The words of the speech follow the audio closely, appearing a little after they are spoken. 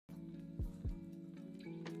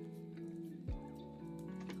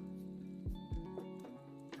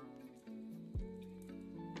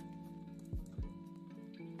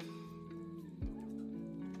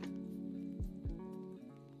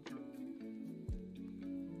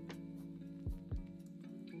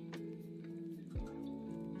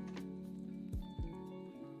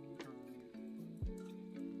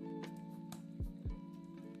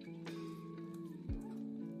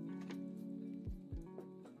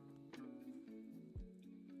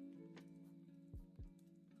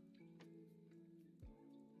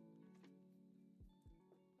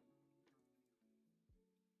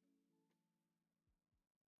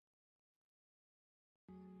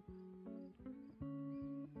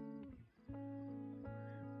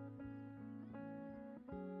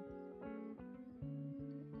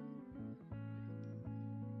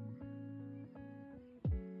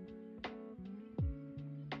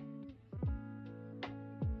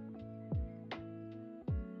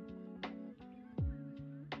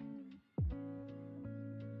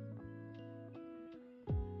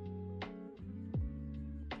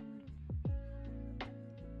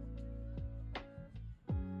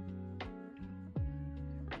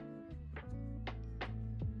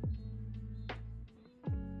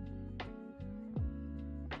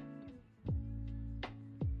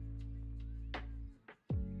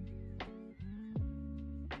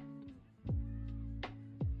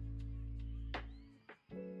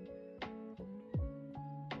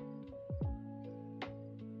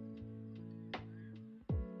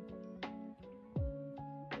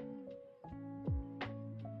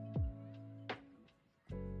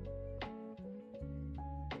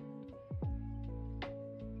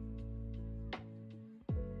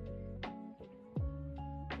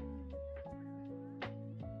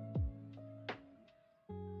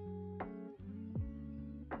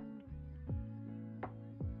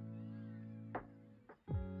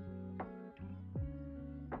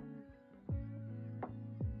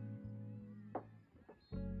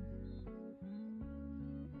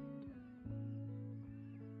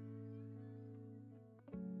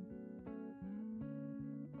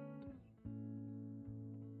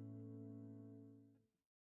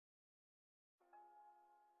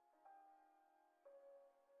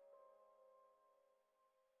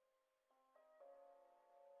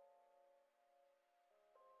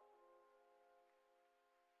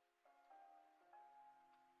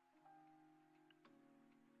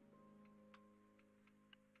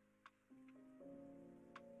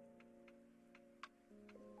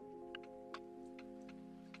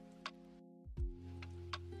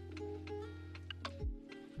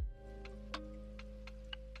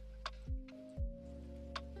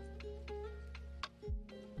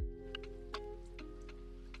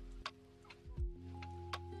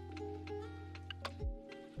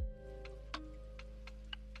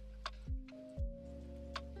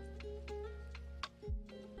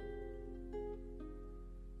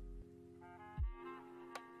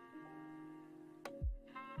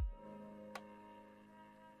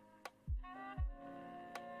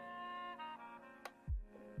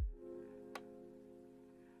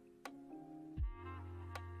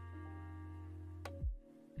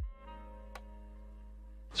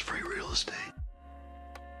It's free real estate.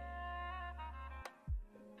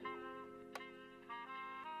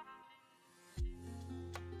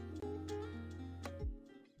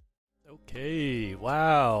 Okay,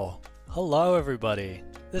 wow. Hello everybody.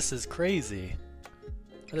 This is crazy.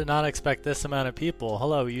 I did not expect this amount of people.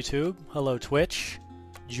 Hello YouTube, hello Twitch.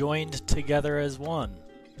 Joined together as one.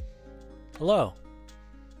 Hello.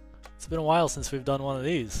 It's been a while since we've done one of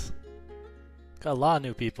these. Got a lot of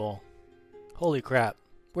new people. Holy crap.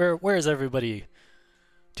 Where is everybody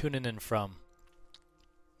tuning in from?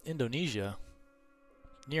 Indonesia.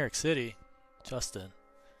 New York City. Justin.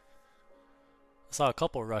 I saw a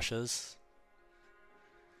couple Russias.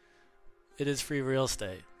 It is free real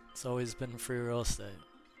estate. It's always been free real estate.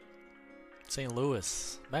 St.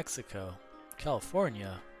 Louis, Mexico,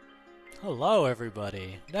 California. Hello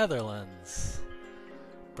everybody. Netherlands.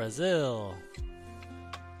 Brazil.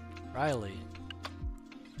 Riley.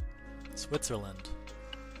 Switzerland.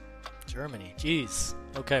 Germany. Jeez.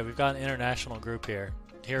 Okay, we've got an international group here.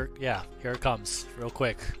 Here it comes. Real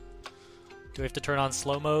quick. Do we have to turn on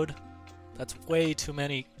slow mode? That's way too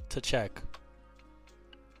many to check.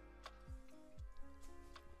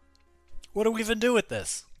 What do we even do with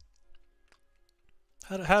this?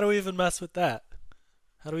 How do we even mess with that?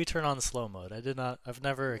 How do we turn on slow mode? I've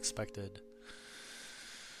never expected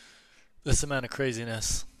this amount of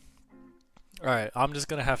craziness. Alright, I'm just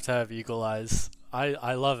gonna have to have eagle eyes.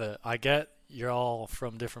 I love it. I get you're all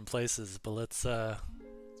from different places, but let's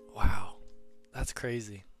wow. That's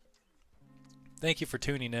crazy. Thank you for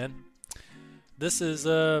tuning in. This is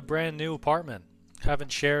a brand new apartment.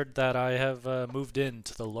 Haven't shared that I have moved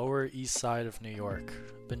into the Lower East Side of New York.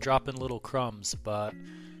 Been dropping little crumbs, but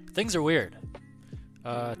things are weird.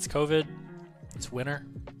 It's COVID. It's winter.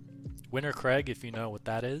 Winter Craig, if you know what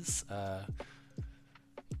that is.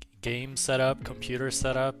 Game setup, computer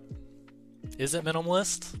setup. Is it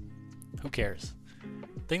minimalist? Who cares?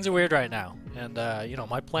 Things are weird right now. And, you know,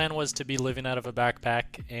 my plan was to be living out of a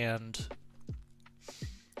backpack and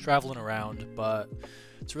traveling around, but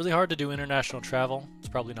it's really hard to do international travel. It's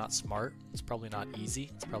probably not smart. It's probably not easy.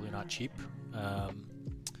 It's probably not cheap.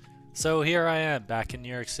 So here I am, back in New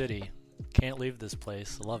York City. Can't leave this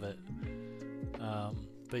place. I love it.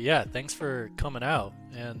 But yeah, thanks for coming out.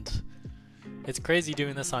 And it's crazy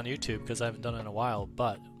doing this on YouTube because I haven't done it in a while,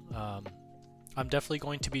 but I'm definitely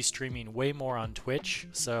going to be streaming way more on Twitch.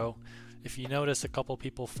 So if you notice a couple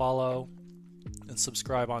people follow and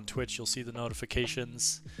subscribe on Twitch, you'll see the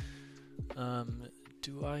notifications.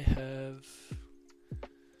 Do I have...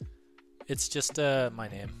 It's just my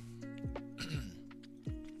name.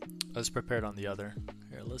 I was prepared on the other.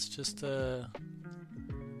 Here, let's just... I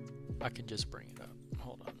can just bring it up.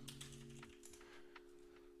 Hold on.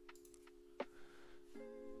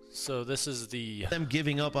 So this is the... Them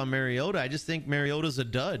giving up on Mariota. I just think Mariota's a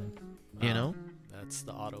dud, you know? That's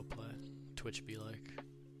the autoplay. Twitch be like.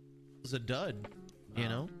 It's a dud, you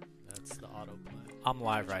know? That's the autoplay. I'm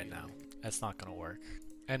live right now. That's not going to work.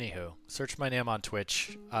 Anywho, search my name on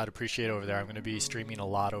Twitch. I'd appreciate it over there. I'm going to be streaming a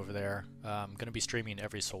lot over there. I'm going to be streaming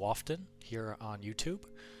every so often here on YouTube.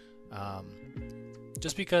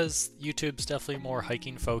 Just because YouTube's definitely more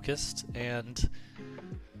hiking focused, and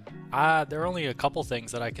there are only a couple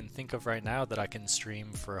things that I can think of right now that I can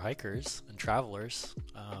stream for hikers and travelers.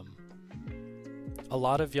 A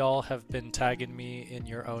lot of y'all have been tagging me in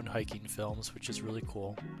your own hiking films, which is really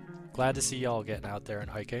cool. Glad to see y'all getting out there and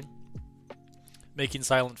hiking. Making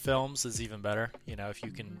silent films is even better. You know, if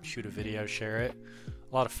you can shoot a video, share it.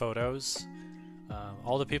 A lot of photos.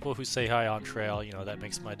 All the people who say hi on trail, you know, that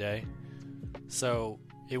makes my day. So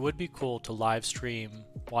it would be cool to live stream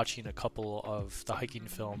watching a couple of the hiking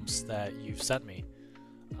films that you've sent me.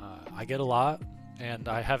 I get a lot, and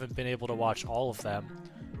I haven't been able to watch all of them,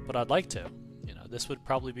 but I'd like to. You know, this would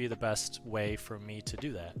probably be the best way for me to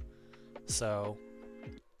do that. So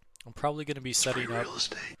I'm probably going to be setting up... Real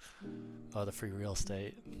estate. Oh, the free real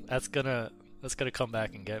estate. That's gonna come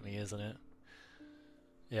back and get me, isn't it?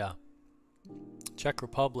 Yeah. Czech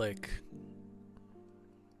Republic.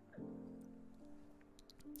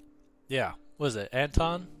 Yeah. What is it?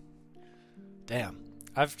 Anton? Damn.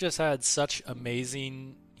 I've just had such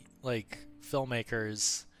amazing, like,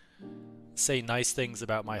 filmmakers say nice things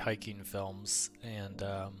about my hiking films, and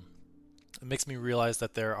it makes me realize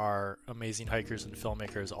that there are amazing hikers and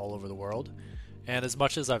filmmakers all over the world. And as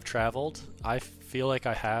much as I've traveled, I feel like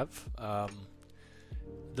I have.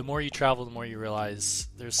 The more you travel, the more you realize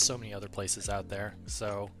there's so many other places out there.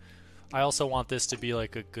 So I also want this to be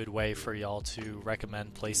like a good way for y'all to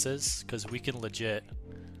recommend places, because we can legit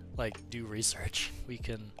like do research. We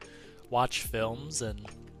can watch films and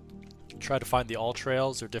try to find the all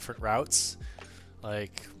trails or different routes,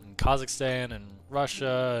 like in Kazakhstan and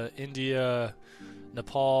Russia, India,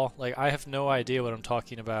 Nepal. Like, I have no idea what I'm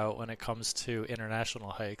talking about when it comes to international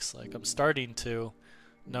hikes. Like, I'm starting to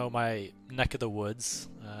know my neck of the woods,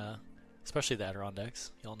 especially the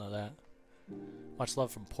Adirondacks. Y'all know that. Much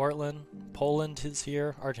love from Portland. Poland is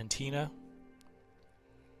here. Argentina.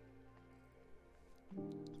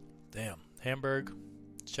 Damn. Hamburg.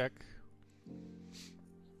 Czech.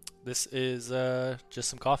 This is just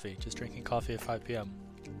some coffee. Just drinking coffee at 5 p.m.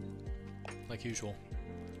 like usual.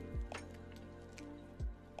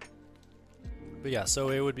 But yeah, so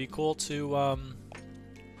it would be cool to,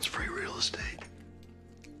 It's free real estate.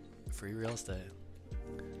 Free real estate.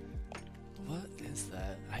 What is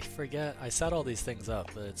that? I forget. I set all these things up,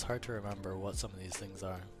 but it's hard to remember what some of these things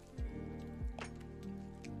are.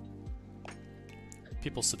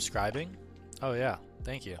 People subscribing? Oh yeah,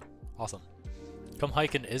 thank you. Awesome. Come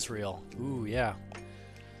hike in Israel. Ooh, yeah.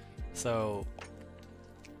 So,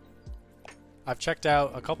 I've checked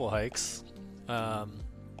out a couple hikes.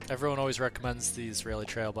 Everyone always recommends the Israeli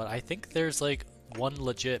Trail, but I think there's like one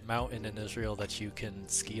legit mountain in Israel that you can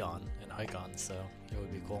ski on and hike on, so it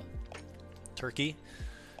would be cool. Turkey.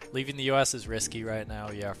 Leaving the US is risky right now,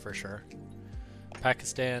 yeah, for sure.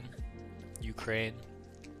 Pakistan, Ukraine.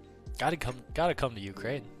 Gotta come to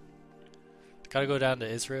Ukraine. Gotta go down to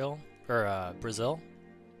Israel, or Brazil.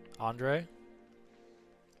 Andre.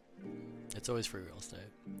 It's always free real estate.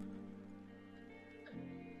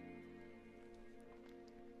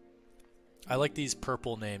 I like these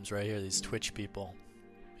purple names right here, these Twitch people.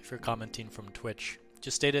 If you're commenting from Twitch.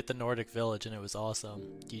 Just stayed at the Nordic Village and it was awesome.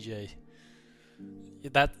 DJ.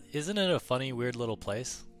 That, isn't it a funny, weird little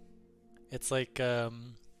place? It's like, yeah.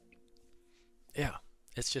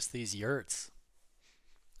 It's just these yurts.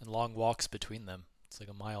 And long walks between them. It's like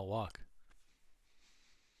a mile walk.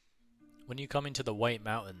 When are you coming to the White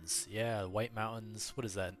Mountains? Yeah, White Mountains, what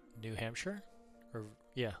is that? New Hampshire? Or,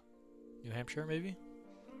 yeah. New Hampshire, maybe?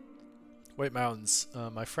 White Mountains.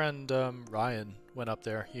 My friend Ryan went up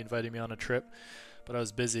there. He invited me on a trip, but I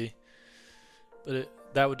was busy. But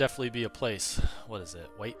that would definitely be a place. What is it?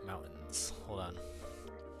 White Mountains. Hold on.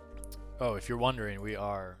 Oh, if you're wondering, we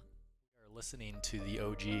are listening to the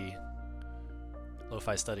OG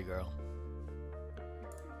Lo-Fi Study Girl.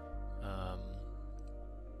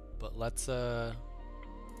 But let's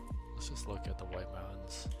just look at the White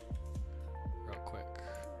Mountains real quick.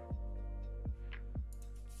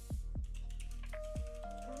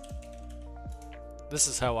 This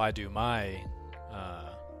is how I do my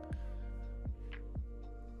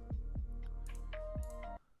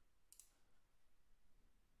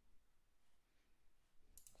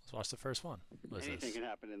let's watch the first one. What is Anything this? can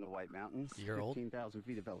happen in the White Mountains. Year old? 15,000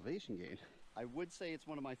 feet of elevation gain. I would say it's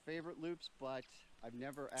one of my favorite loops, but I've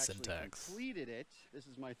never actually Syntax. completed it. This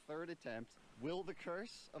is my third attempt. Will the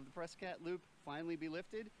curse of the Prescott loop finally be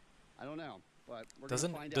lifted? I don't know, but we're gonna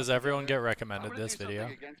find out Does everyone get together. recommended I'm gonna this do video?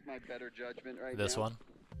 something against my better judgment right This now. one?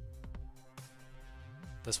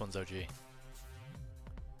 This one's OG.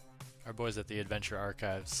 Our boys at the Adventure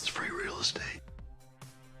Archives. It's free real estate.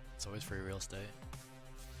 It's always free real estate.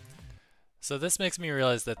 So this makes me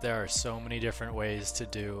realize that there are so many different ways to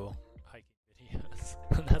do hiking videos.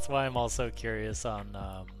 And that's why I'm also curious on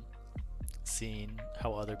seeing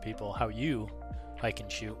how you hike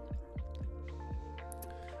and shoot.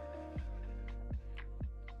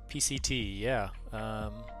 PCT, yeah.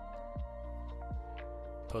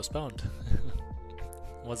 Postponed.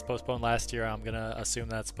 Was postponed last year. I'm gonna assume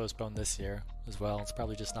that's postponed this year as well. It's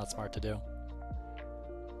probably just not smart to do.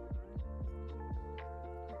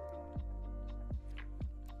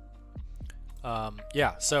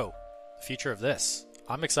 Yeah, so the future of this.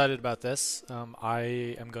 I'm excited about this.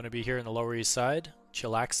 I am going to be here in the Lower East Side,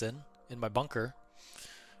 chillaxing in my bunker,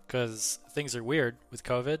 because things are weird with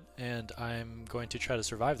COVID, and I'm going to try to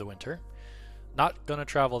survive the winter. Not going to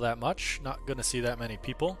travel that much, not going to see that many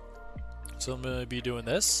people. So I'm going to be doing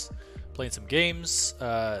this, playing some games,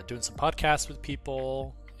 doing some podcasts with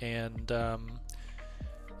people, and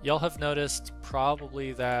y'all have noticed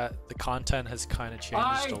probably that the content has kind of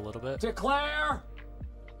changed a little bit. Declare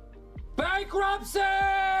bankruptcy!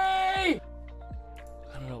 I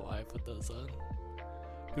don't know why I put those on.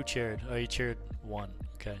 Who cheered? Oh, you cheered one.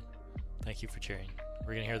 Okay. Thank you for cheering.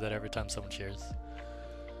 We're going to hear that every time someone cheers.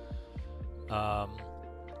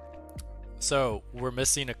 So, we're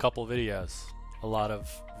missing a couple videos. A lot of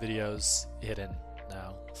videos hidden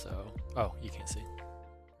now. So, oh, you can't see.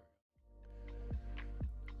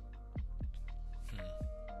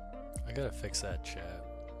 I gotta fix that chat.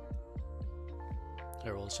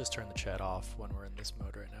 Alright, well, let's just turn the chat off when we're in this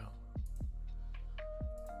mode right now.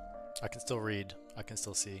 I can still read. I can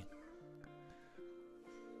still see.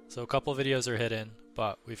 So a couple videos are hidden,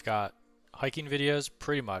 but we've got hiking videos,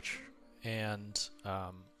 pretty much, and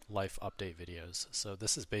life update videos. So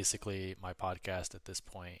this is basically my podcast at this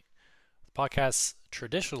point. The podcast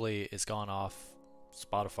traditionally is gone off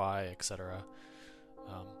Spotify, etc.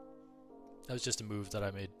 That was just a move that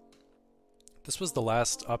I made. This was the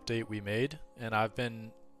last update we made, and I've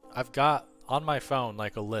got on my phone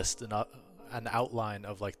like a list, an outline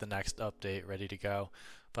of like the next update ready to go,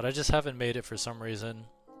 but I just haven't made it for some reason.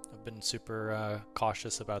 I've been super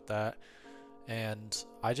cautious about that, and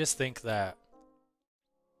I just think that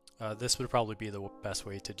this would probably be the best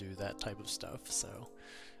way to do that type of stuff. So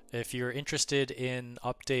if you're interested in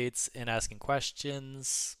updates and asking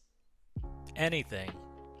questions, anything,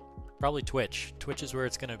 probably Twitch. Twitch is where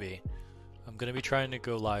it's going to be. I'm going to be trying to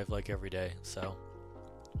go live like every day, so.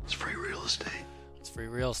 It's free real estate. It's free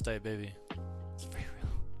real estate, baby. It's free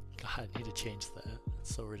real. God, I need to change that.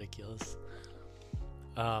 It's so ridiculous.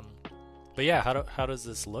 But yeah, how does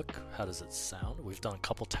this look? How does it sound? We've done a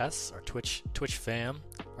couple tests. Our Twitch fam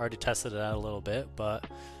already tested it out a little bit, but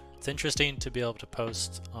it's interesting to be able to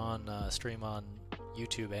post on stream on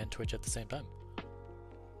YouTube and Twitch at the same time.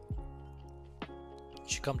 You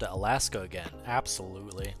should come to Alaska again.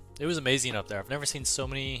 Absolutely. It was amazing up there. I've never seen so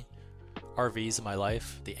many RVs in my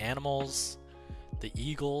life. The animals, the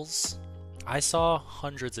eagles. I saw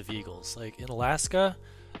hundreds of eagles. Like in Alaska,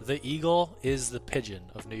 the eagle is the pigeon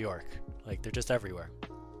of New York. Like they're just everywhere.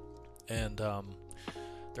 And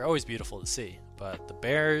they're always beautiful to see. But the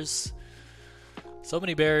bears, so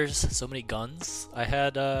many bears, so many guns. I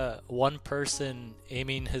had one person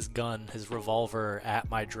aiming his gun, his revolver, at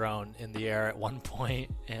my drone in the air at one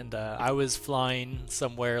point, and I was flying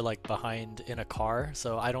somewhere like behind in a car,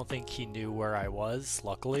 so I don't think he knew where I was,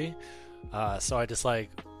 luckily. So I just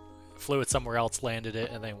like flew it somewhere else, landed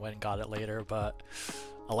it, and then went and got it later. But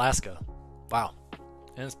Alaska, wow,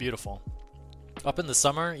 and it's beautiful. Up in the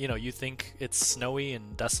summer, you know, you think it's snowy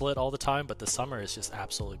and desolate all the time, but the summer is just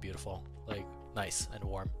absolutely beautiful. Like, nice and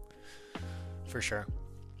warm. For sure.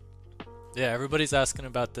 Yeah, everybody's asking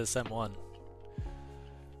about this M1.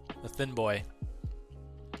 The thin boy.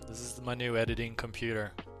 This is my new editing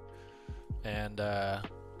computer, and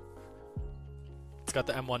it's got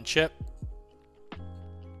the M1 chip.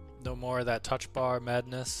 No more of that touch bar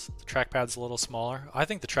madness. The trackpad's a little smaller. I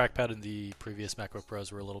think the trackpad in the previous MacBook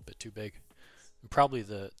Pros were a little bit too big. And probably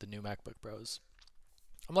the new MacBook Pros.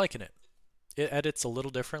 I'm liking it. It edits a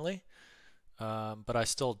little differently, but I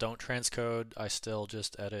still don't transcode. I still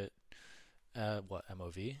just edit,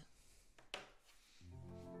 MOV?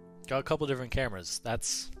 Got a couple different cameras.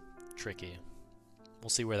 That's tricky. We'll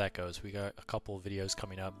see where that goes. We got a couple of videos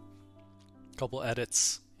coming up. A couple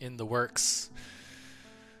edits in the works.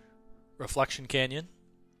 Reflection Canyon,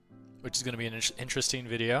 which is going to be an interesting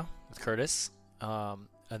video with Curtis. And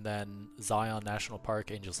then Zion National Park,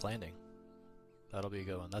 Angel's Landing. That'll be a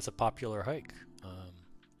good one. That's a popular hike.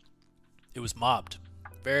 It was mobbed.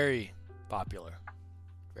 Very popular.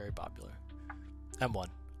 Very popular. M1.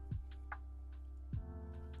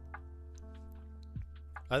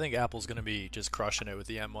 I think Apple's going to be just crushing it with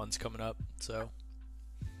the M1s coming up. So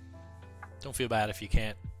don't feel bad if you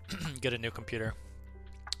can't get a new computer.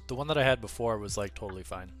 The one that I had before was like totally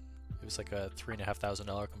fine. It was like a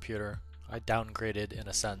 $3,500 computer. I downgraded in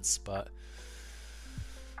a sense, but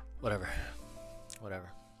whatever. Whatever.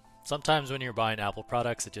 Sometimes when you're buying Apple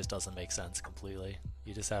products, it just doesn't make sense completely.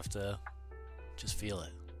 You just have to just feel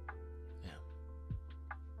it.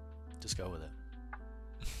 Yeah. Just go with it.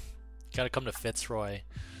 Gotta come to Fitzroy.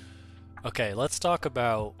 Okay, let's talk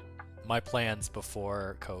about my plans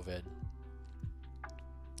before COVID.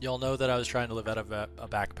 Y'all know that I was trying to live out of a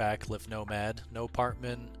backpack, live nomad, no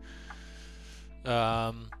apartment.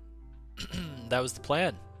 That was the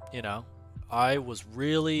plan, you know. I was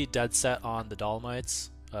really dead set on the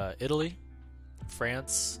Dolomites, Italy,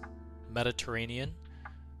 France, Mediterranean,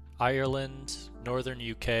 Ireland, Northern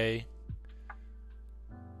UK,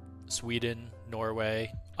 Sweden,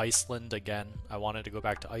 Norway, Iceland again. I wanted to go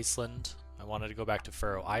back to Iceland. I wanted to go back to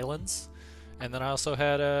Faroe Islands. And then I also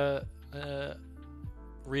had a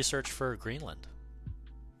research for Greenland.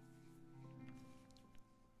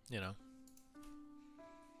 You know.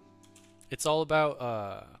 It's all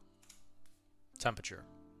about temperature,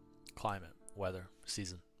 climate, weather,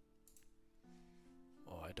 season.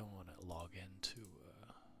 Oh, I don't want to log into...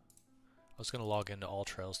 I was going to log into All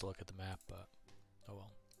Trails to look at the map, but oh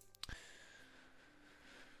well.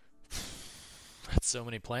 That's so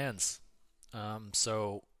many plans.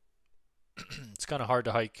 So it's kind of hard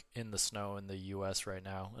to hike in the snow in the US right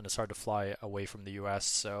now, and it's hard to fly away from the US,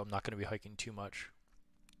 so I'm not going to be hiking too much.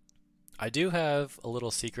 I do have a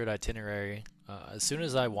little secret itinerary. As soon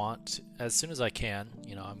as I can,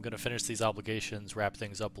 you know, I'm going to finish these obligations, wrap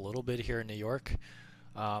things up a little bit here in New York.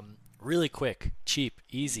 Really quick, cheap,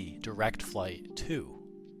 easy, direct flight to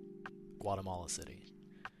Guatemala City.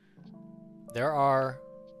 There are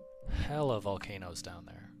hella volcanoes down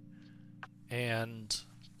there, and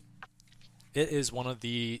it is one of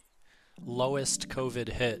the lowest COVID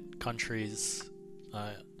hit countries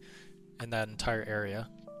in that entire area.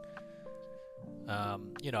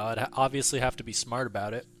 You know, I'd obviously have to be smart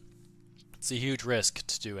about it. It's a huge risk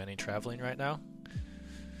to do any traveling right now,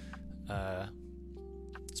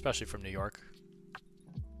 especially from New York.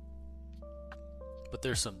 But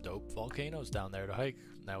there's some dope volcanoes down there to hike.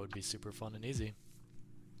 That would be super fun and easy.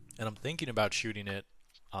 And I'm thinking about shooting it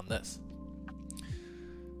on this.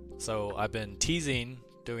 So I've been teasing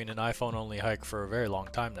doing an iPhone only hike for a very long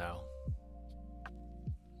time now.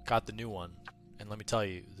 Got the new one, and let me tell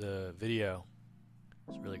you, the video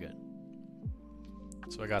is really good.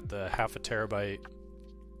 So I got the 0.5 terabyte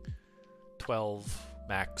 12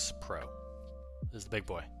 Max Pro. This is the big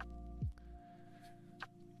boy.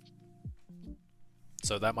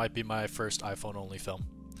 So that might be my first iPhone only film,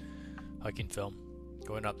 hiking film.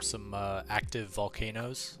 Going up some active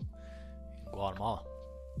volcanoes in Guatemala.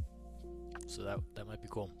 So that might be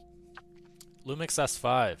cool. Lumix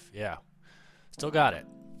S5, yeah. Still got it.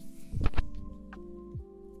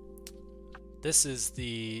 This is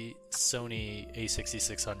the Sony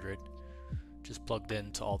a6600. Just plugged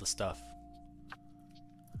into all the stuff.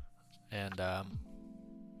 And,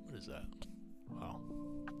 what is that? Wow.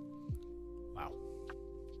 Wow.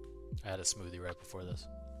 I had a smoothie right before this.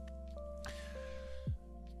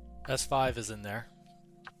 S5 is in there.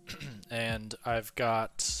 And I've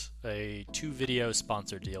got a 2-video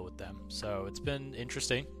sponsor deal with them. So it's been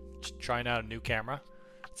interesting. Just trying out a new camera.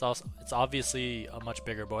 It's obviously a much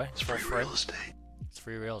bigger boy. It's free real estate. It's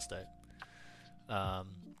free real estate. I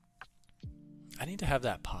need to have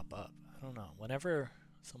that pop up. I don't know. Whenever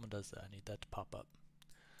someone does that, I need that to pop up.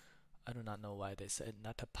 I do not know why they said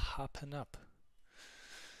not to popping up.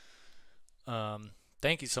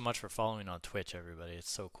 Thank you so much for following on Twitch, everybody. It's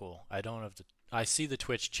so cool. I don't I see the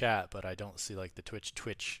Twitch chat, but I don't see like the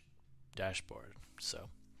Twitch dashboard. So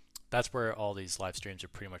that's where all these live streams are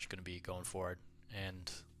pretty much going to be going forward. And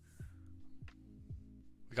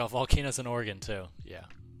we got volcanoes in Oregon too. Yeah.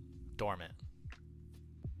 Dormant.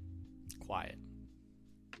 Quiet.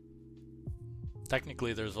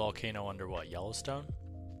 Technically there's a volcano under what? Yellowstone?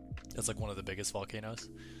 That's like one of the biggest volcanoes.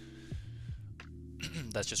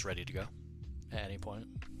 That's just ready to go at any point.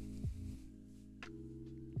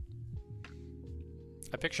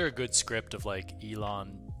 I picture a good script of like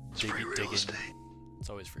Elon digging. It's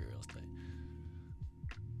always free real estate.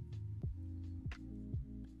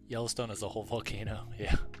 Yellowstone is a whole volcano.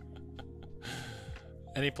 Yeah.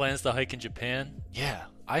 Any plans to hike in Japan? Yeah,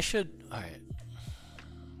 I should. Alright.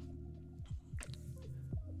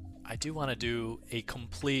 I do want to do a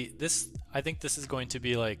complete. I think this is going to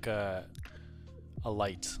be like a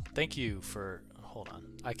light. Thank you for. Hold on.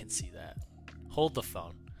 I can see that. Hold the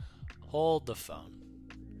phone. Hold the phone.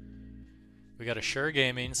 We got Assure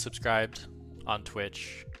Gaming subscribed on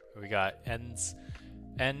Twitch. We got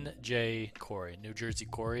NJ Corey, New Jersey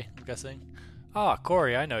Corey, I'm guessing. Ah,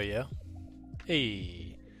 Corey, I know you.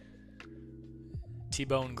 Hey.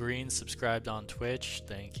 T-Bone Green subscribed on Twitch.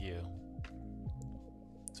 Thank you.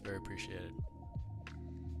 It's very appreciated.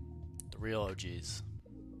 The real OGs.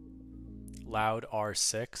 Loud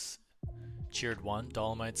R6. Cheered 1.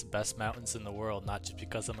 Dolomites, best mountains in the world, not just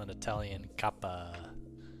because I'm an Italian kappa.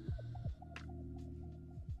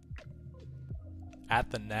 At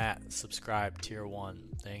the Nat, subscribe, tier 1.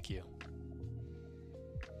 Thank you.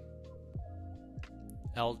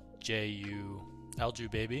 LJU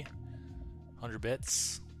baby, 100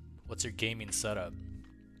 bits. What's your gaming setup?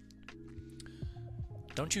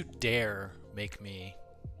 Don't you dare make me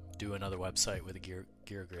do another website with a gear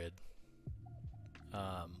grid.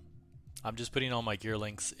 I'm just putting all my gear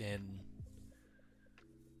links in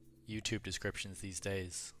YouTube descriptions these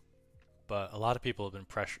days. But a lot of people have been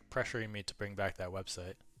pressuring me to bring back that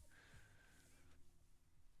website.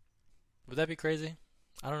 Would that be crazy?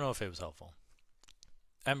 I don't know if it was helpful.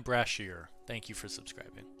 M. Brashier, thank you for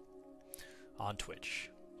subscribing. On Twitch,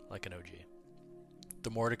 like an OG.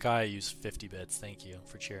 The Mordecai, I used 50 bits. Thank you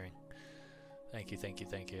for cheering. Thank you, thank you,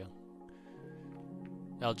 thank you.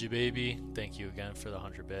 LG Baby, thank you again for the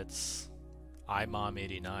 100 bits.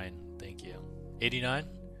 iMom89, thank you. 89?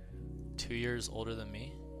 2 years older than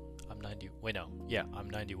me? I'm 90. Wait, no. Yeah, I'm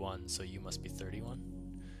 91, so you must be 31.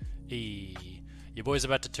 Hey, your boy's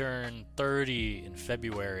about to turn 30 in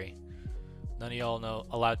February. None of y'all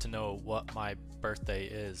allowed to know what my birthday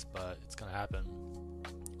is, but it's gonna happen.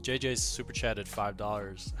 JJ's super chatted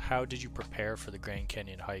 $5. How did you prepare for the Grand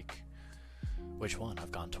Canyon hike? Which one?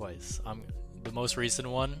 I've gone twice. The most recent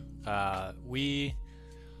one. I'm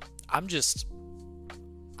just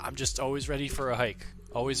always ready for a hike.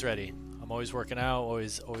 Always ready. I'm always working out,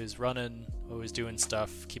 always running, always doing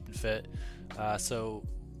stuff, keeping fit. So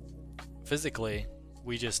physically,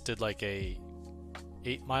 we just did like a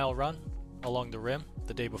 8-mile run along the rim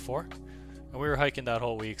the day before, and we were hiking that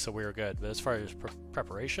whole week, so we were good. But as far as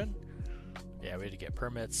preparation, yeah, we had to get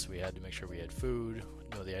permits. We had to make sure we had food,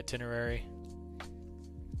 know the itinerary.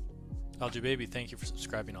 LG Baby, thank you for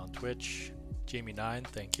subscribing on Twitch. Jamie9,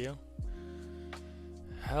 thank you.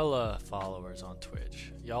 Hella followers on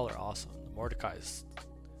Twitch. Y'all are awesome. The Mordecai's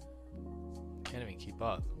can't even keep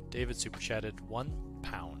up. David super chatted £1.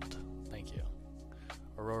 Thank you.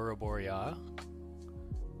 Aurora Boreal.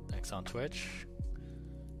 Thanks on Twitch.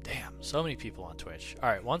 Damn, so many people on Twitch.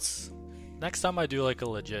 Alright, next time I do like a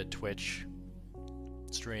legit Twitch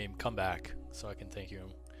stream, come back so I can thank you.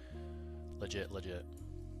 Legit.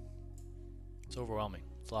 It's overwhelming.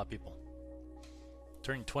 It's a lot of people.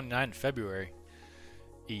 Turning 29 in February.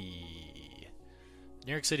 New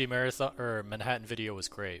York City Marathon or Manhattan video was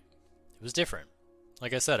great. It was different.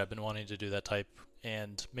 Like I said, I've been wanting to do that type,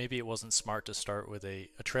 and maybe it wasn't smart to start with a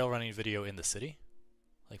trail running video in the city.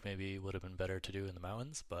 Like maybe it would have been better to do in the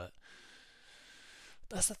mountains, but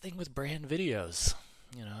that's the thing with brand videos.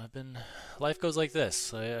 You know, life goes like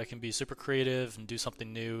this. I can be super creative and do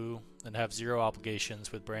something new and have zero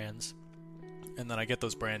obligations with brands. And then I get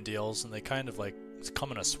those brand deals and they kind of like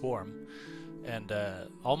come in a swarm. And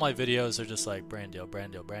all my videos are just like brand deal.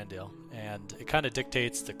 And it kind of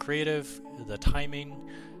dictates the creative, the timing,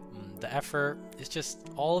 the effort. It's just,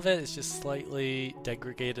 all of it is just slightly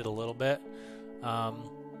degraded a little bit.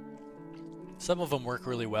 Some of them work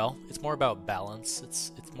really well. It's more about balance.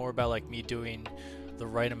 It's more about like me doing the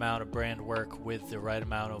right amount of brand work with the right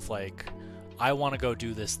amount of like, I want to go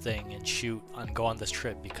do this thing and shoot and go on this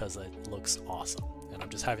trip because it looks awesome. And I'm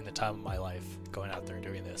just having the time of my life going out there and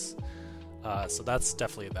doing this. So that's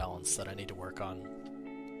definitely a balance that I need to work on.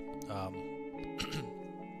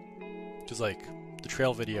 Because, like, the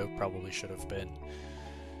trail video probably should have been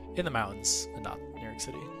in the mountains and not New York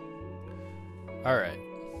City. Alright,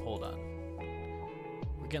 hold on.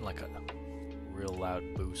 We're getting like a real loud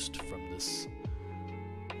boost from this.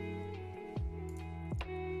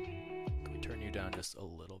 Can we turn you down just a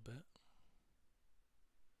little bit?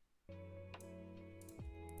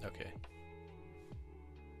 Okay.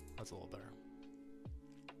 That's a little better.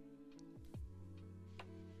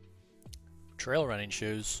 Trail running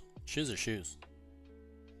shoes. Shoes are shoes.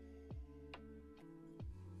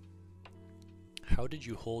 How did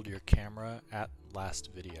you hold your camera at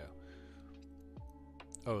last video?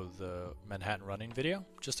 Oh, the Manhattan running video?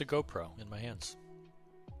 Just a GoPro in my hands.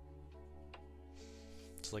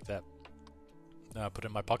 Just like that. Put it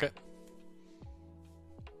in my pocket.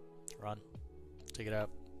 Run. Take it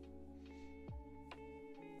out.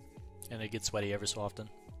 And it gets sweaty every so often.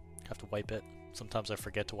 Have to wipe it. Sometimes I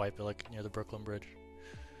forget to wipe it, like near the Brooklyn Bridge.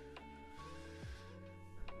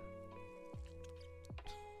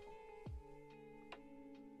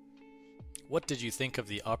 What did you think of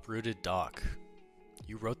the Uprooted doc?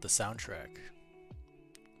 You wrote the soundtrack.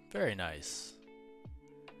 Very nice.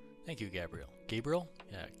 Thank you, Gabriel. Gabriel?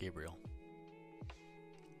 Yeah, Gabriel.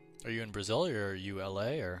 Are you in Brazil or are you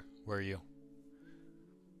LA or where are you?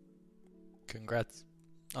 Congrats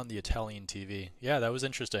on the Italian TV. Yeah, that was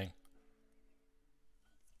interesting.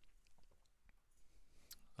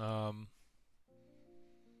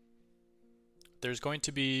 There's going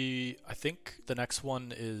to be, I think the next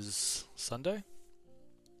one is Sunday.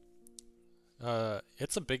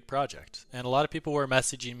 It's a big project, and a lot of people were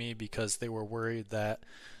messaging me because they were worried that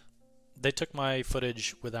they took my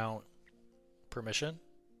footage without permission,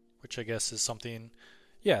 which I guess is something,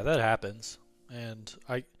 yeah, that happens. And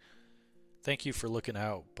I thank you for looking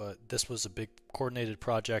out, but this was a big coordinated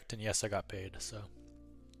project, and yes, I got paid, so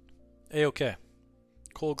A-okay.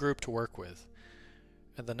 Cool group to work with.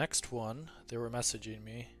 And the next one, they were messaging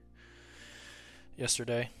me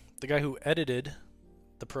yesterday. The guy who edited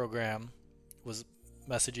the program was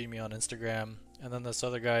messaging me on Instagram, and then this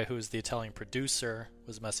other guy who is the Italian producer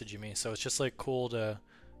was messaging me. So it's just like cool to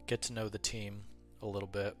get to know the team a little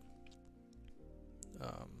bit.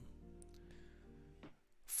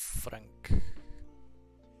 Frank.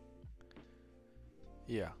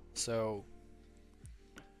 Yeah, so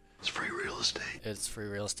It's free real estate. it's free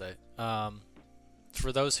real estate.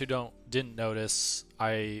 For those who didn't notice,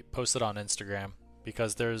 I posted on Instagram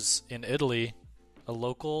because there's in Italy a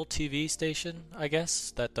local TV station, I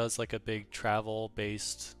guess, that does like a big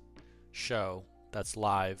travel-based show that's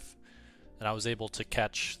live, and I was able to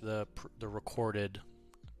catch the recorded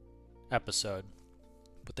episode.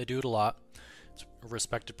 But they do it a lot. It's a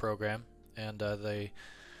respected program, and they.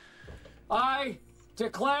 I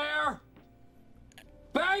declare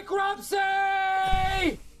bankruptcy!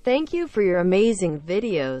 Thank you for your amazing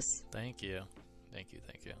videos. Thank you.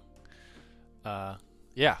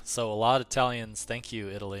 Yeah, so a lot of Italians, thank you,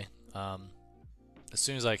 Italy. As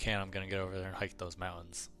soon as I can, I'm going to get over there and hike those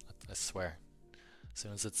mountains. I swear. As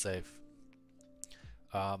soon as it's safe.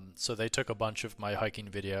 So they took a bunch of my hiking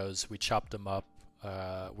videos. We chopped them up.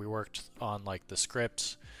 We worked on, like, the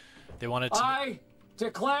script. They wanted to... I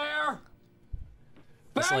declare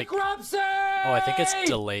bankruptcy! Oh, I think it's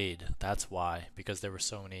delayed. That's why. Because there were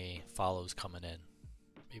so many follows coming in.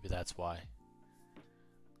 Maybe that's why.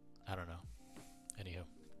 I don't know. Anywho.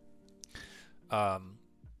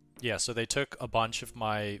 Yeah, so they took a bunch of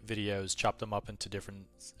my videos, chopped them up into different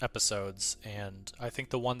episodes, and I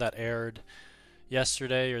think the one that aired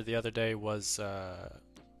yesterday or the other day was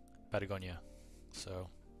Patagonia. So,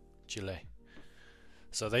 Chile.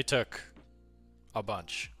 So they took a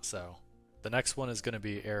bunch. So the next one is going to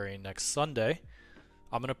be airing next Sunday.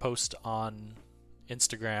 I'm going to post on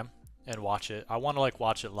Instagram and watch it. I want to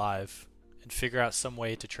watch it live and figure out some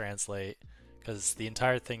way to translate, because the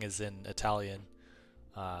entire thing is in Italian.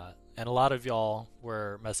 And a lot of y'all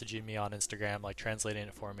were messaging me on Instagram, translating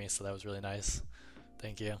it for me, so that was really nice.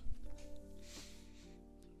 Thank you.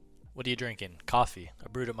 What are you drinking? Coffee. I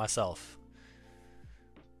brewed it myself.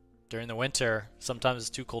 During the winter, sometimes it's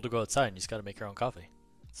too cold to go outside, and you just gotta make your own coffee.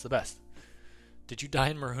 It's the best. Did you die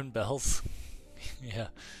in Maroon Bells? Yeah.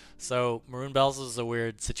 So Maroon Bells was a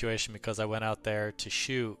weird situation because I went out there to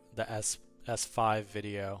shoot the S5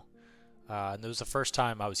 video. And it was the first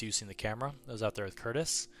time I was using the camera. I was out there with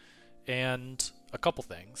Curtis. And a couple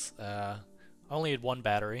things. I only had one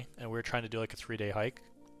battery, and we were trying to do a 3-day hike.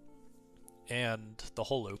 And the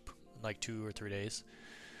whole loop in 2 or 3 days.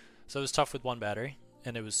 So it was tough with one battery.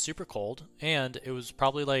 And it was super cold. And it was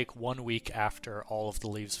probably 1 week after all of the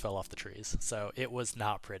leaves fell off the trees. So it was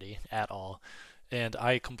not pretty at all. and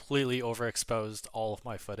I completely overexposed all of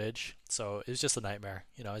my footage, so it was just a nightmare.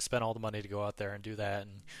 You know, I spent all the money to go out there and do that,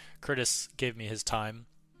 and Curtis gave me his time,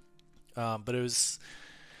 but it was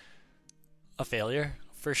a failure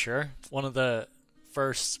for sure. One of the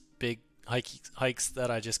first big hikes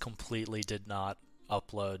that I just completely did not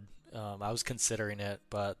upload. I was considering it,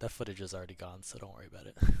 but that footage is already gone, so don't worry about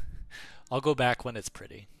it. I'll go back when it's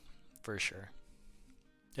pretty, for sure.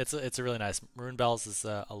 It's a really nice. Maroon Bells is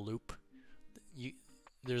a loop.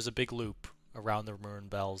 There's a big loop around the Maroon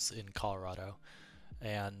Bells in Colorado,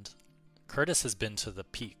 and Curtis has been to the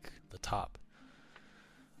peak, the top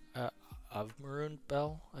of Maroon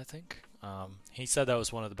Bell, I think. He said that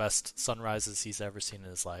was one of the best sunrises he's ever seen in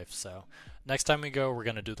his life. So next time we go, we're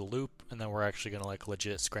gonna do the loop, and then we're actually gonna like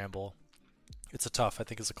legit scramble. It's a tough. I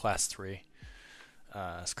think it's a class 3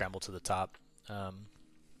 scramble to the top.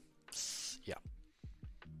 Yeah.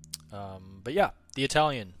 But yeah, the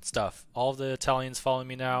Italian stuff. All of the Italians follow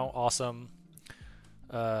me now. Awesome.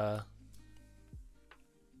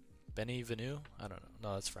 Benny Venu? I don't know.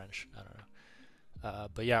 No, that's French. I don't know.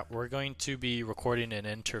 But yeah, we're going to be recording an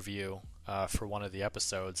interview for one of the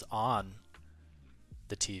episodes on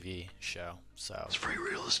the TV show. So It's free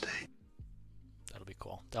real estate. that'll be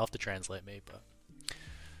cool. They'll have to translate me, but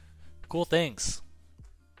cool things.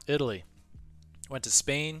 Italy. Went to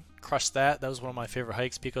Spain, crushed that. That was one of my favorite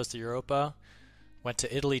hikes, Picos de Europa. Went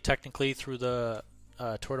to Italy technically through the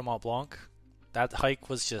Tour de Mont Blanc. That hike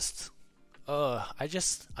was just, I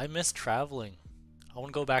miss traveling. I want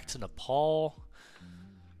to go back to Nepal.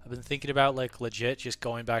 I've been thinking about like legit just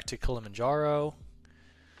going back to Kilimanjaro.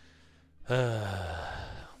 I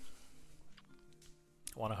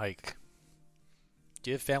want to hike.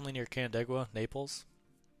 Do you have family near Canandaigua, Naples?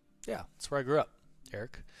 Yeah, that's where I grew up,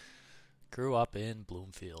 Eric. Grew up in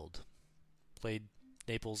Bloomfield. Played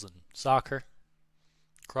Naples in soccer.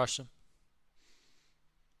 Crushed them.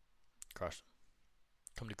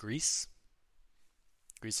 Come to Greece.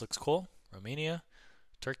 Greece looks cool. Romania.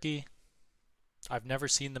 Turkey. I've never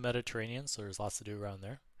seen the Mediterranean, so there's lots to do around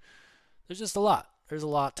there. There's just a lot. There's a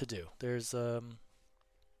lot to do. There's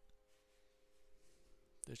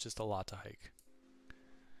just a lot to hike.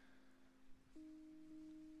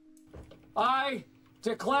 I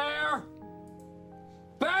declare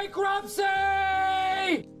bankruptcy!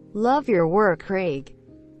 Love your work, Craig.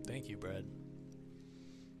 Thank you, Brad.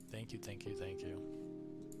 Thank you.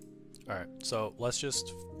 Alright, so let's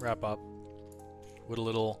just wrap up with a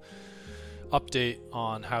little update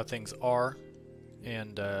on how things are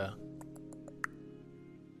and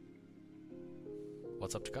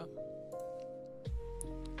what's up to come.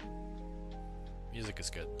 Music is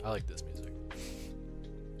good. I like this music.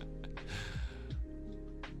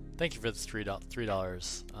 Thank you for this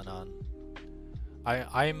 $3, Anon.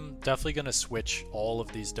 I'm definitely going to switch all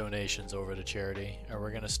of these donations over to charity, and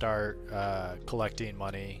we're going to start collecting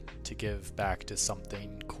money to give back to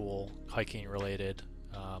something cool, hiking related.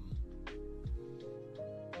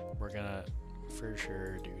 We're going to for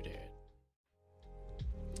sure do that.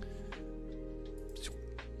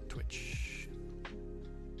 Twitch.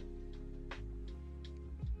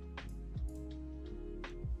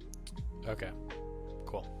 Okay,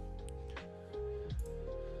 cool.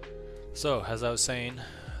 So, as I was saying,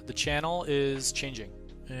 the channel is changing,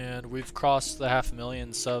 and we've crossed the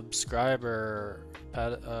 500,000 subscriber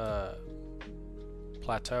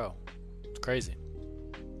plateau. It's crazy.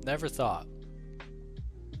 Never thought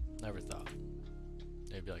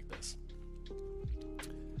it'd be like this.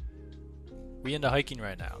 We into hiking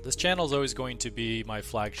right now. This channel is always going to be my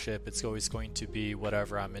flagship. It's always going to be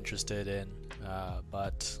whatever I'm interested in.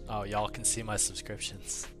 But y'all can see my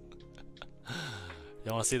subscriptions.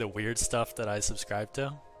 You want to see the weird stuff that I subscribe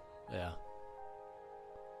to? Yeah.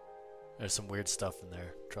 There's some weird stuff in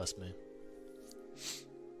there. Trust me.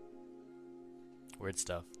 Weird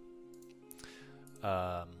stuff.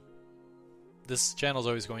 This channel is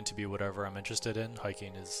always going to be whatever I'm interested in.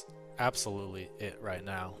 Hiking is absolutely it right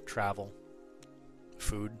now. Travel.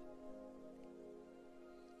 Food.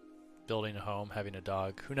 Building a home. Having a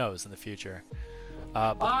dog. Who knows in the future.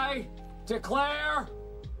 I declare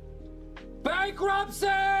bankruptcy!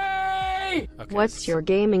 Okay, What's your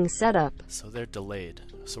gaming setup? so they're delayed.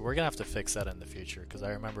 So we're gonna have to fix that in the future, because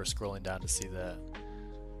I remember scrolling down to see that.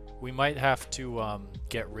 We might have to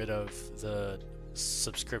get rid of the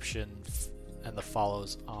subscription and the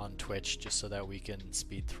follows on Twitch just so that we can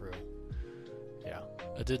speed through. Yeah,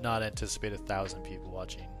 I did not anticipate 1,000 people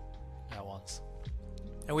watching at once.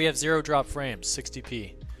 And we have 0 drop frames,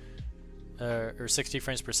 60p. Or 60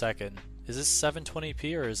 frames per second. Is this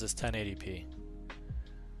 720p or is this 1080p?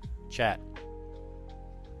 Chat.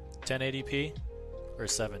 1080p or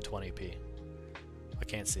 720p? I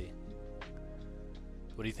can't see.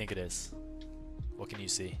 What do you think it is? What can you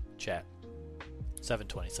see? Chat.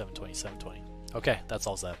 720, 720, 720. Okay, that's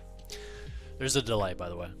all set. There's a delay, by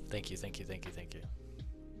the way. Thank you, thank you, thank you, thank you.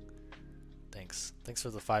 Thanks. Thanks for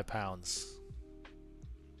the £5.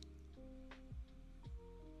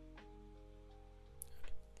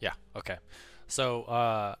 Yeah, okay.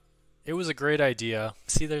 So, it was a great idea.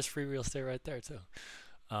 See, there's free real estate right there, too.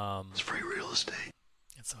 It's free real estate.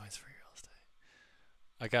 It's always free real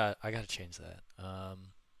estate. I gotta change that.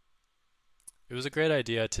 It was a great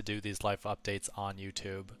idea to do these live updates on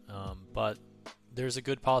YouTube, but there's a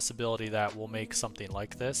good possibility that we'll make something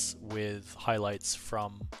like this with highlights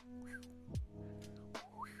from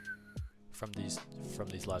these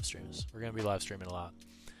live streams. We're gonna be live streaming a lot,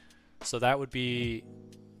 so that would be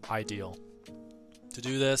ideal. To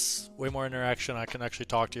do this, way more interaction. I can actually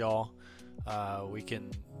talk to y'all. We can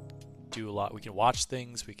do a lot. We can watch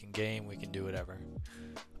things. We can game. We can do whatever.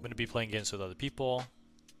 I'm going to be playing games with other people.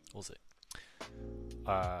 We'll see.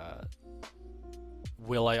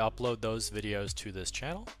 Will I upload those videos to this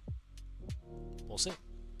channel? We'll see.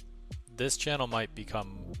 This channel might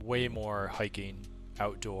become way more hiking,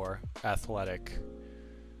 outdoor, athletic,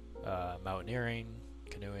 mountaineering,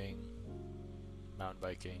 canoeing, mountain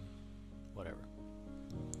biking, whatever.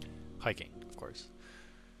 Hiking, of course.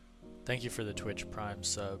 Thank you for the Twitch Prime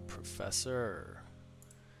sub, Professor.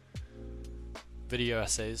 Video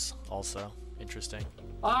essays, also interesting.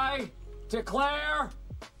 I declare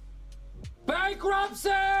bankruptcy!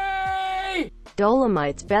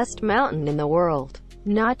 Dolomite's best mountain in the world.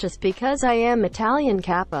 Not just because I am Italian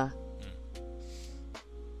Kappa.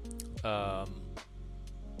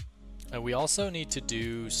 And we also need to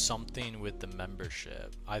do something with the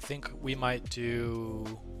membership. I think we might do...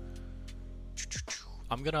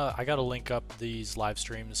 I gotta link up these live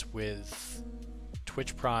streams with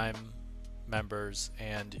Twitch Prime members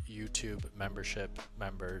and YouTube membership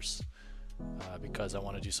members because I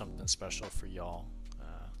want to do something special for y'all.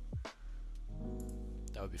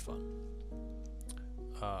 That would be fun.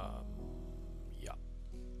 Yeah.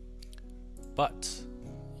 But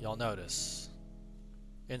y'all notice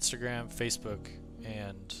Instagram, Facebook,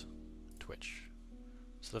 and Twitch.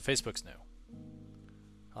 So the Facebook's new.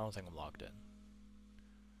 I don't think I'm logged in.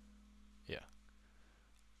 Yeah.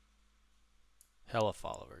 Hella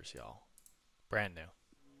followers, y'all. Brand new.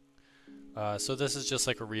 So this is just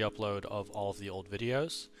like a re-upload of all of the old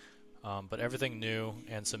videos. But everything new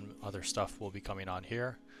and some other stuff will be coming on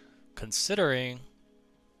here. Considering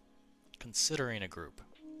a group.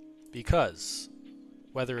 Because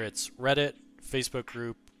whether it's Reddit, Facebook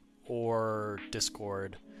group, or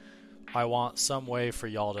Discord, I want some way for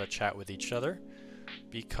y'all to chat with each other.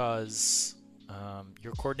 Because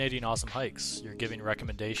you're coordinating awesome hikes. You're giving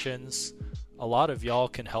recommendations. A lot of y'all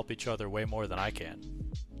can help each other way more than I can.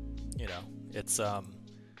 You know, it's I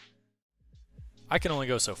can only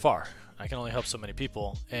go so far. I can only help so many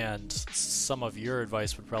people, and some of your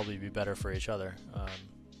advice would probably be better for each other.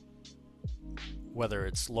 Whether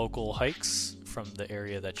it's local hikes from the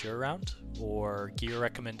area that you're around, or gear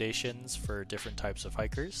recommendations for different types of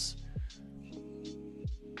hikers.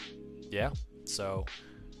 Yeah, so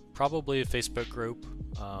probably a Facebook group.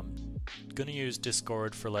 Gonna use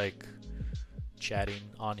Discord for like chatting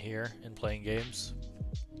on here and playing games.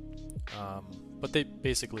 But they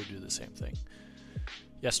basically do the same thing.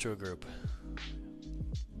 Yes to a group.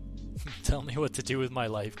 Tell me what to do with my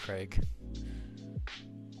life, Craig.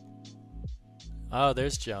 Oh,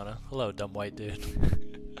 there's Jonah. Hello, dumb white dude.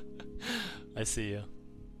 I see you.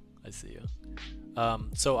 I see you.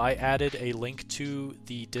 So I added a link to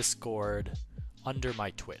the Discord under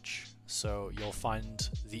my Twitch. So you'll find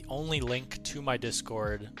the only link to my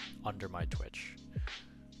Discord under my Twitch.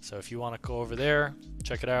 So if you want to go over there,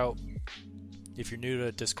 check it out. If you're new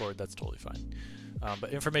to Discord, that's totally fine.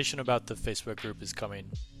 But information about the Facebook group is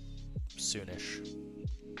coming soonish.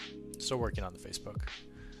 Still working on the Facebook.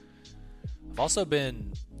 I've also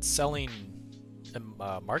been selling and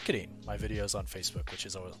marketing my videos on Facebook, which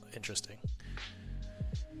is interesting.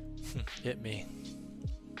 Hit me.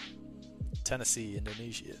 Tennessee,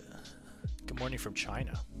 Indonesia. Good morning from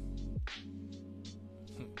China.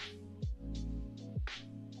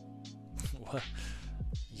 What?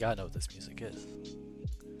 You gotta know what this music is.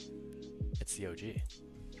 It's the OG.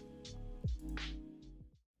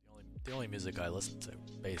 The only music I listen to,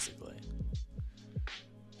 basically.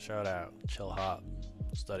 Shout out, chill hop,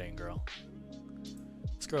 studying girl.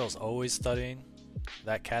 This girl's always studying.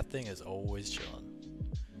 That cat thing is always chilling.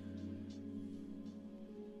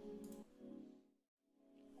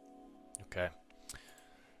 Okay.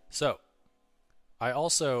 So, I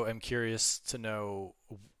also am curious to know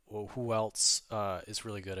who else is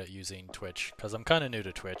really good at using Twitch, because I'm kind of new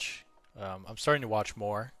to Twitch. I'm starting to watch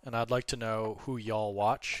more, and I'd like to know who y'all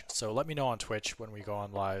watch. So let me know on Twitch when we go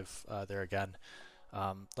on live there again.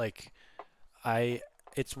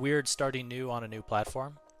 It's weird starting new on a new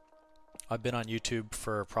platform. I've been on YouTube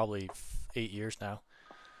for probably 8 years now,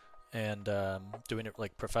 and doing it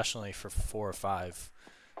like professionally for 4 or 5.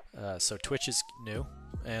 So Twitch is new,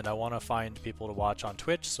 and I want to find people to watch on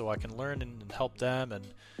Twitch so I can learn and help them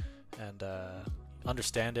and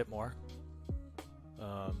understand it more.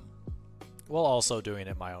 While also doing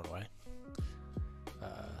it my own way.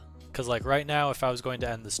 Because like right now, if I was going to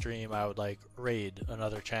end the stream, I would like raid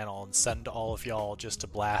another channel and send all of y'all just to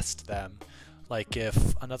blast them. Like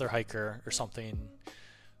if another hiker or something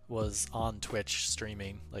was on Twitch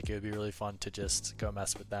streaming, like it would be really fun to just go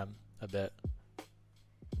mess with them a bit.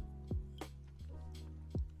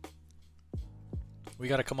 We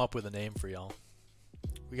gotta come up with a name for y'all.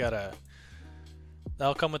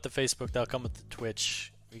 That'll come with the Facebook, that'll come with the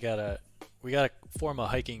Twitch. We gotta form a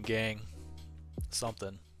hiking gang.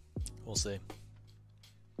 Something. We'll see.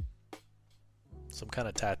 Some kind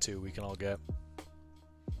of tattoo we can all get.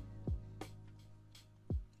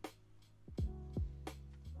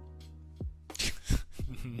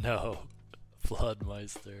 No.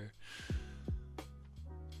 Floodmeister.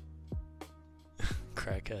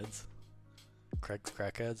 Crackheads. Craig's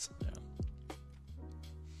crackheads? Yeah.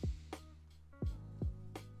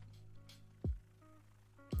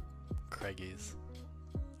 Craigies.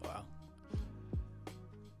 Wow.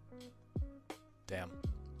 Damn.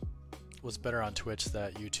 What's better on Twitch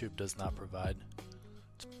that YouTube does not provide?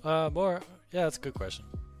 More. Yeah, that's a good question.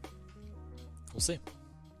 We'll see.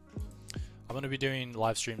 I'm going to be doing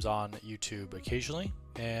live streams on YouTube occasionally,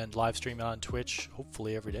 and live streaming on Twitch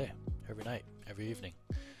hopefully every day, every night, every evening.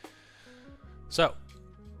 So,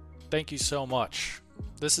 thank you so much.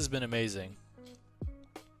 This has been amazing.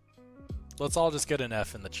 Let's all just get an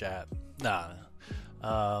F in the chat. Nah.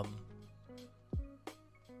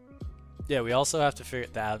 Yeah, we also have to figure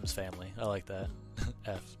the Addams Family. I like that.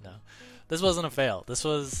 F, no. This wasn't a fail. This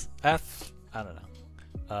was F. I don't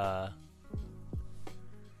know.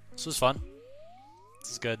 This was fun.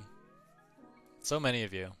 This is good. So many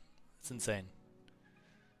of you. It's insane.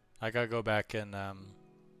 I gotta go back and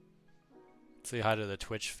say hi to the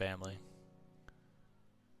Twitch family.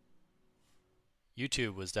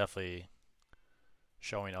 YouTube was definitely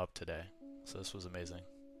showing up today, so this was amazing.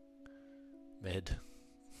 Mid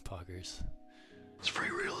poggers. It's free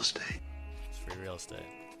real estate. It's free real estate.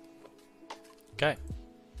 Okay.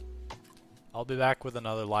 I'll be back with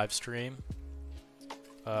another live stream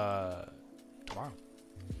tomorrow.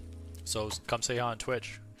 So come say hi on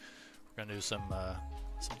Twitch. We're gonna do some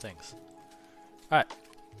things. Alright.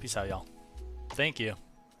 Peace out, y'all. Thank you.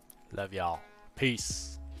 Love y'all.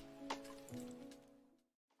 Peace.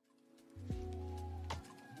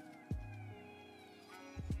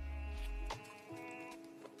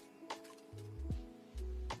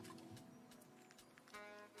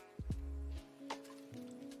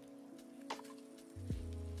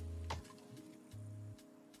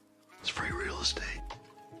 It's free real estate.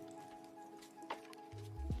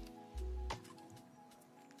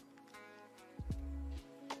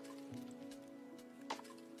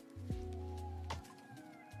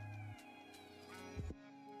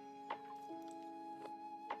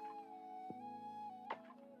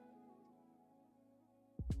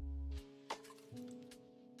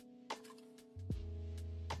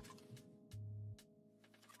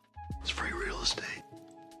 It's free real estate.